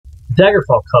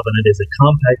Daggerfall Covenant is a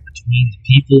compact between the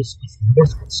peoples of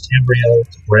Northwest Tamriel,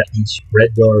 the Bretons,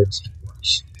 Redguards, and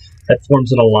Orcs that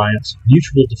forms an alliance of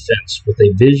mutual defense with a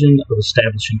vision of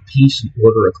establishing peace and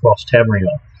order across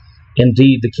Tamriel.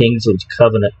 Indeed, the kings of the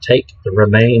Covenant take the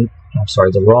Romans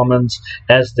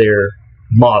as their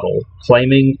model,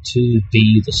 claiming to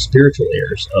be the spiritual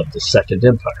heirs of the Second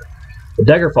Empire. The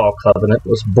Daggerfall Covenant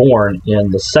was born in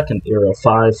the Second Era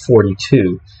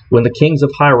 542, when the kings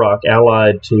of High Rock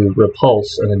allied to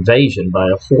repulse an invasion by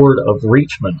a horde of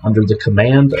Reachmen under the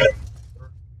command of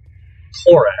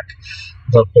Korak,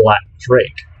 the Black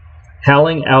Drake.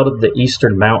 Howling out of the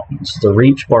eastern mountains, the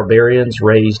Reach barbarians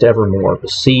raised Evermore,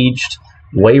 besieged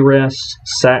Wayrest,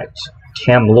 sacked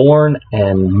Camlorn,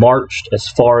 and marched as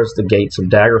far as the gates of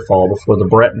Daggerfall before the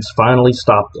Bretons finally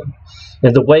stopped them.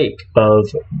 In the wake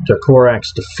of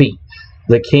Korak's defeat,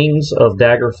 the kings of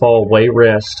Daggerfall,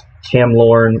 Wayrest,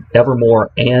 Camlorn,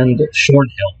 Evermore, and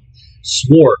Shornhelm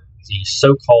swore the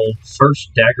so-called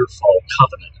First Daggerfall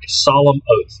Covenant, a solemn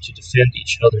oath to defend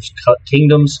each other's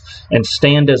kingdoms and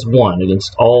stand as one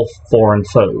against all foreign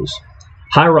foes.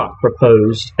 High Rock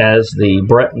prospered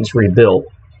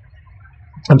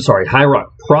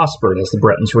as the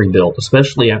Bretons rebuilt,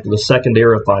 especially after the Second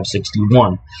Era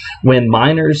 561, when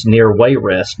miners near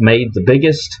Wayrest made the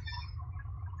biggest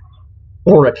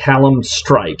Orichalcum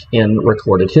strike in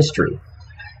recorded history.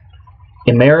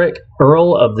 Emeric,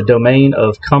 Earl of the domain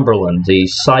of Cumberland, the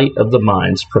site of the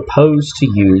mines, proposed to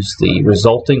use the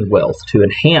resulting wealth to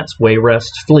enhance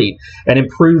Wayrest's fleet and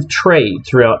improve trade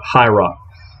throughout High Rock.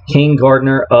 King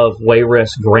Gardner of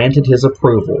Wayrest granted his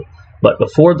approval, but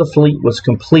before the fleet was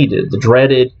completed, the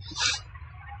dreaded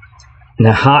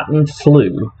Nahatan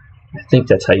Flu, I think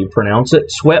that's how you pronounce it,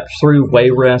 swept through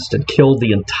Wayrest and killed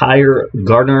the entire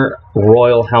Gardner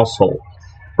royal household.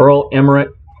 Earl Emeric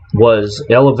was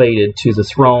elevated to the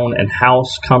throne, and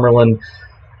House Cumberland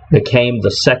became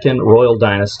the second royal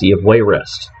dynasty of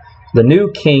Wayrest. The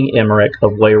new King Emeric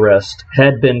of Wayrest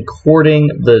had been courting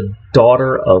the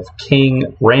daughter of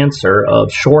King Rancer of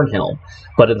Shornhelm,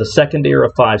 but in the Second Era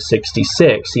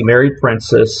 566 he married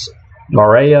Princess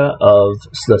Maria of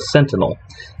the Sentinel.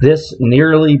 This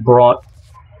nearly brought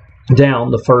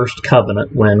down the First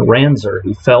Covenant when Rancer,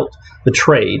 who felt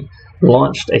betrayed,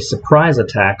 launched a surprise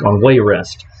attack on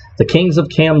Wayrest. The kings of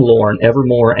Camlorn,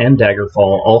 Evermore, and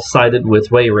Daggerfall all sided with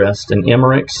Wayrest, and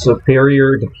Emeric's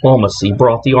superior diplomacy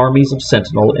brought the armies of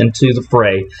Sentinel into the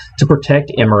fray to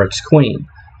protect Emeric's queen.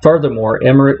 Furthermore,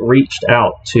 Emeric reached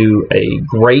out to a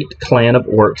great clan of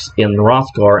orcs in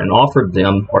Hrothgar and offered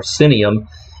them Orsinium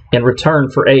in return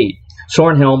for aid.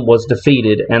 Shornhelm was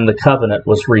defeated, and the Covenant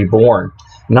was reborn,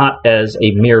 not as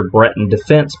a mere Breton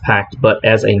defense pact, but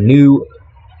as a new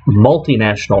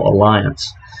multinational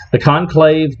alliance. The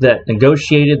conclave that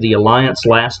negotiated the alliance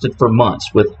lasted for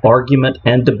months, with argument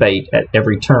and debate at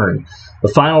every turn. The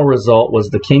final result was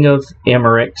the King of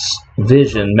Emeric's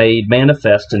vision made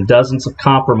manifest in dozens of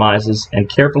compromises and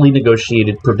carefully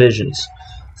negotiated provisions.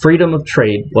 Freedom of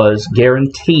trade was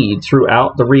guaranteed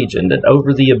throughout the region, and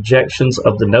over the objections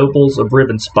of the nobles of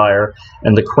Rivenspire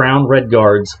and the crown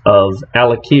Redguards of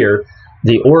Alakir,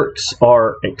 the orcs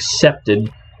are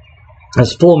accepted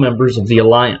as full members of the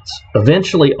alliance.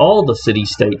 Eventually, all the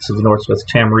city-states of Northwest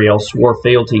Tamriel swore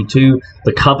fealty to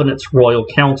the Covenant's royal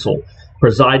council,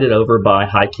 presided over by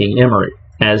High King Emeric.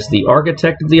 As the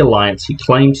architect of the alliance, he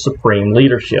claimed supreme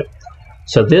leadership.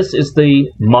 So this is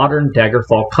the modern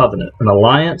Daggerfall Covenant, an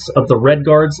alliance of the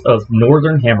Redguards of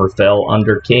Northern Hammerfell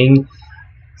under King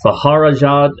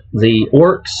Faharajad, the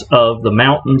orcs of the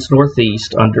mountains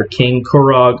northeast under King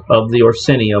Kurog of the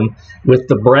Orsinium, with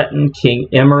the Breton King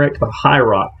Emeric of High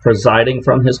Rock presiding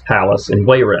from his palace in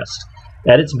Wayrest.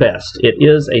 At its best, it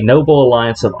is a noble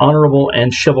alliance of honorable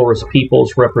and chivalrous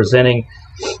peoples representing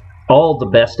all the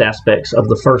best aspects of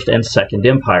the First and Second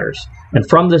Empires. And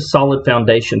from this solid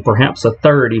foundation, perhaps a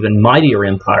third, even mightier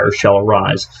empire shall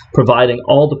arise, providing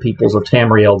all the peoples of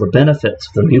Tamriel the benefits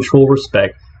of the mutual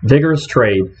respect, vigorous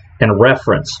trade, and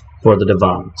reverence for the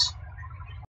divines.